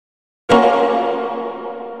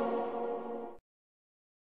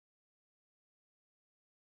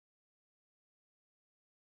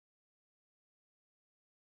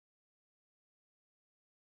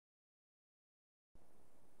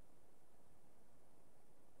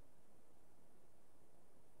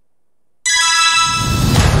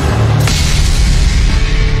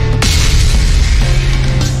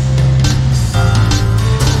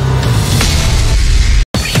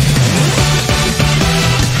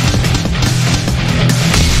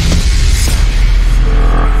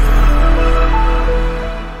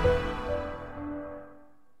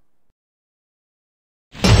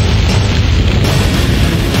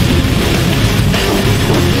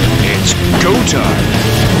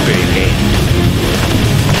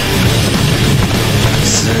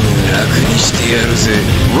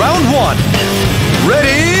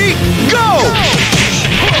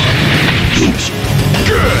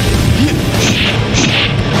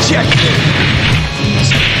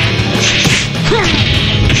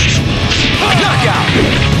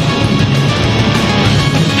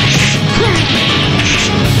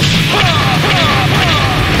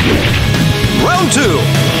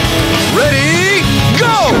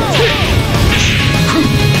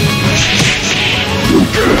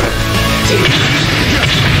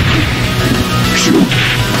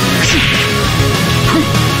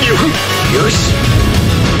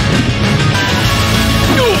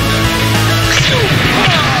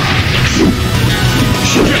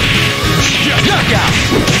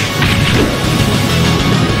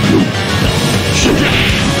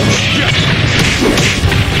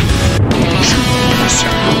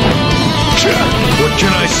What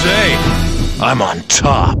can I say? I'm on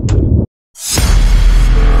top.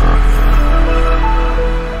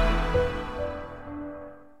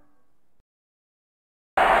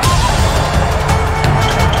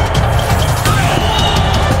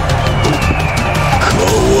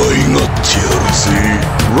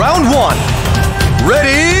 Round one.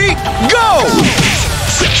 Ready, go!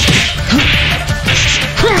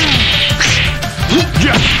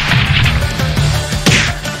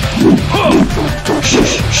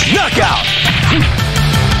 Knockout!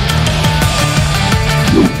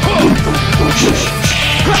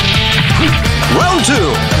 Round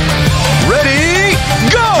two. Ready,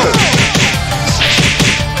 go!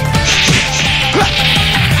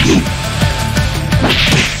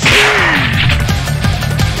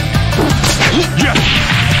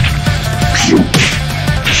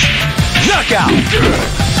 Knockout!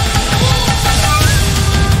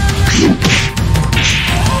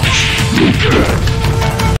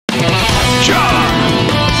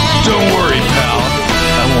 Don't worry, pal.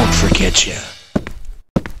 I won't forget you.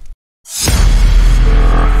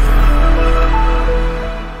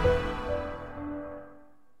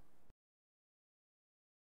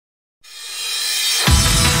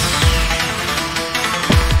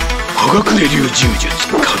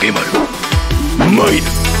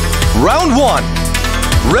 Round one.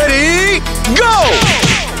 Ready, go!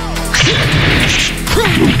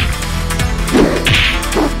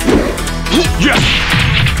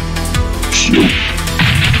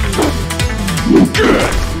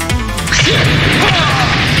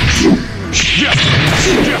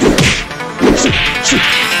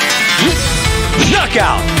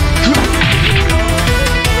 Knockout!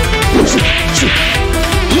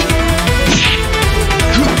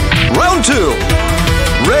 Round two.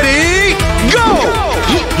 Ready, go!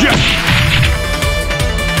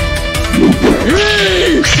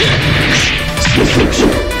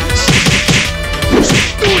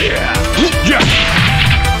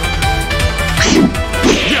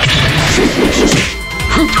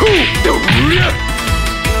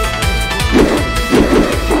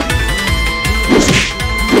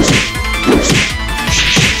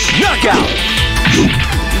 Knockout!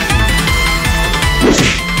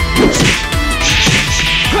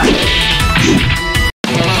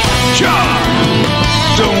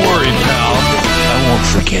 Don't worry, pal. I won't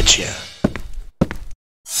forget you.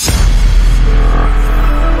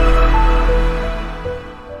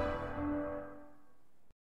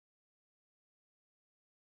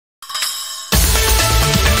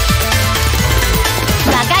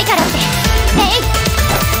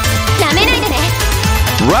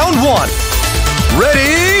 Round one.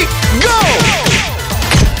 Ready, go!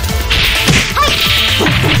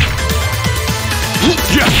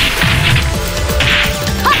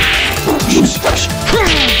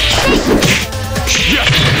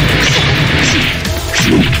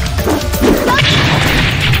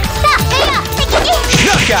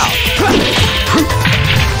 Knockout!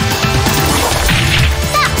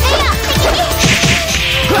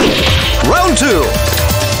 Round two.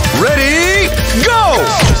 Ready, go!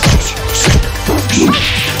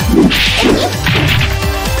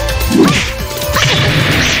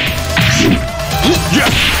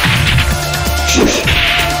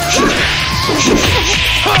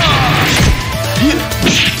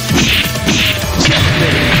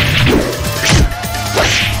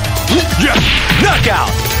 Knockout!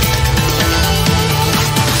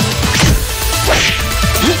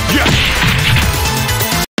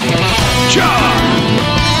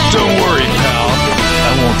 Don't worry, pal.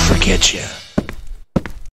 I won't forget you.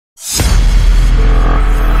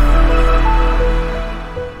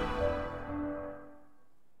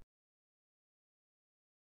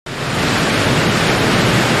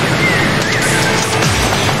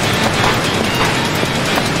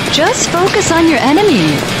 Just focus on your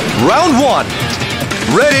enemy. Round one.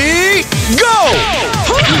 Ready, go!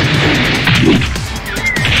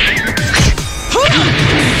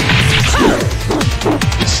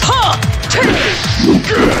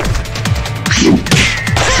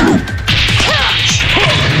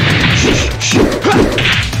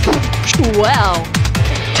 Well.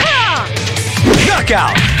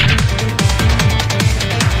 Knockout!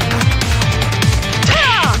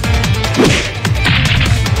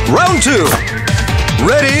 Round 2.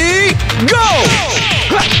 Ready, go!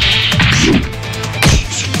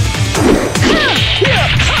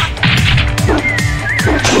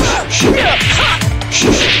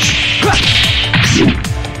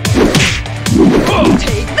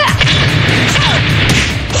 Take that!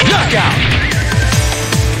 Knockout!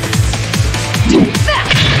 Take that!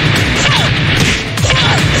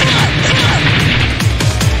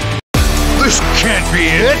 This can't be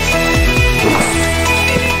it!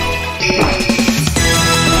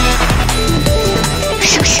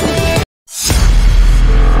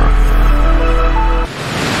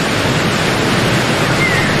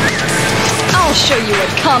 I'll show you what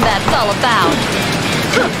combat's all about.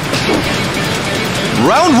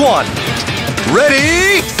 Round 1.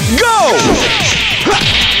 Ready, go!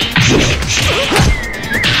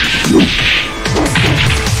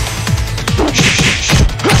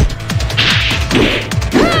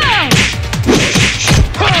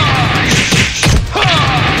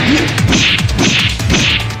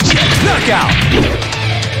 Knockout!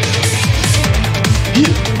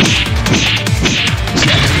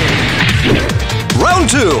 Round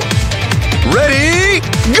 2. Ready,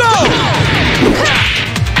 go!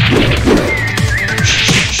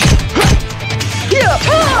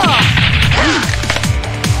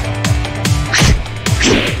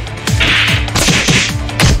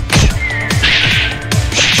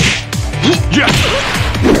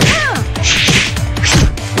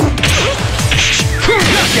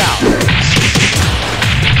 Knockout!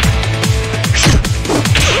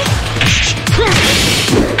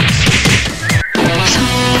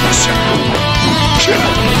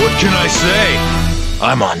 What can I say?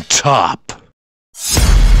 I'm on top.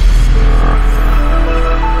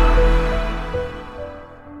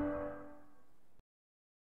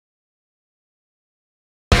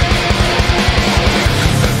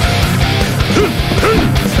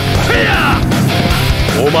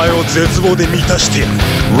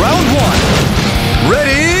 Round 1.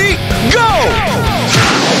 Ready, go!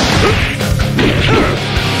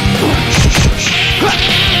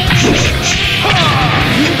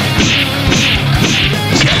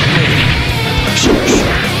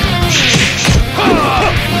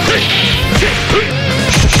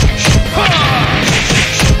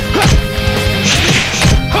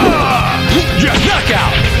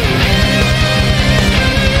 Knockout!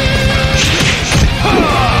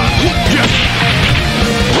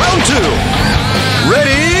 Round 2.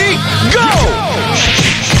 Ready, go!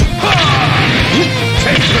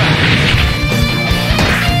 Take that!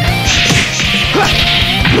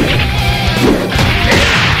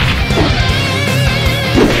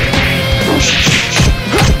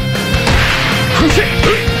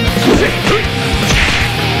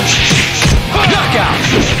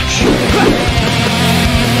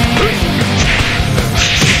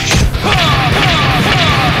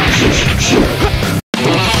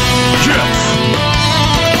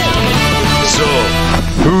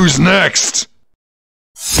 Who's next?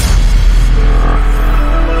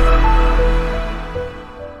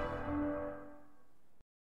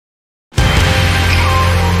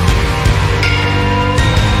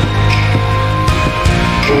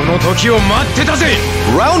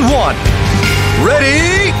 Round 1.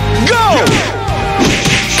 Ready, go!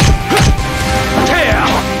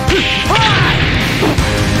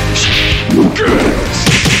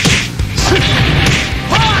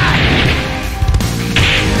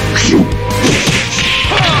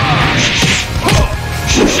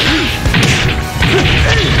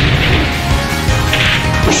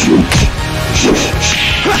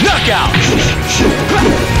 Knockout!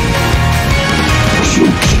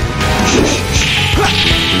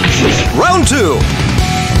 Round 2.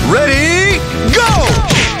 Ready, go!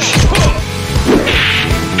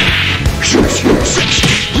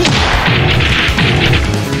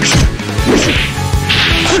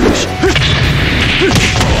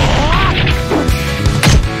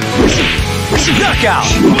 Knockout!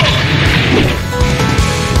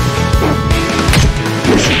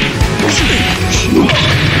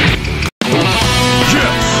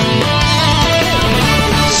 Yes!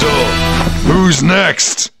 So, who's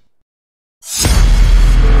next?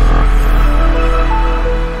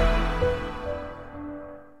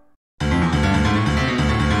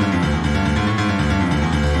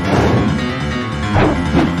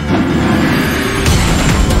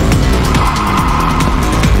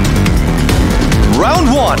 Round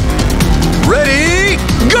 1. Ready,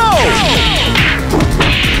 go!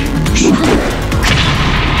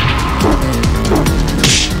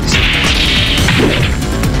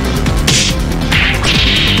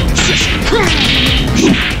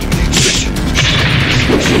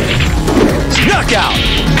 Knockout!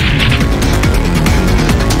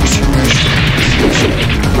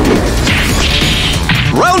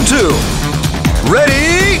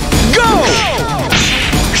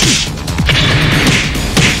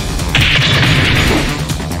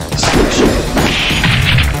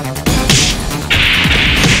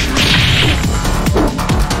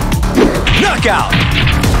 Knockout!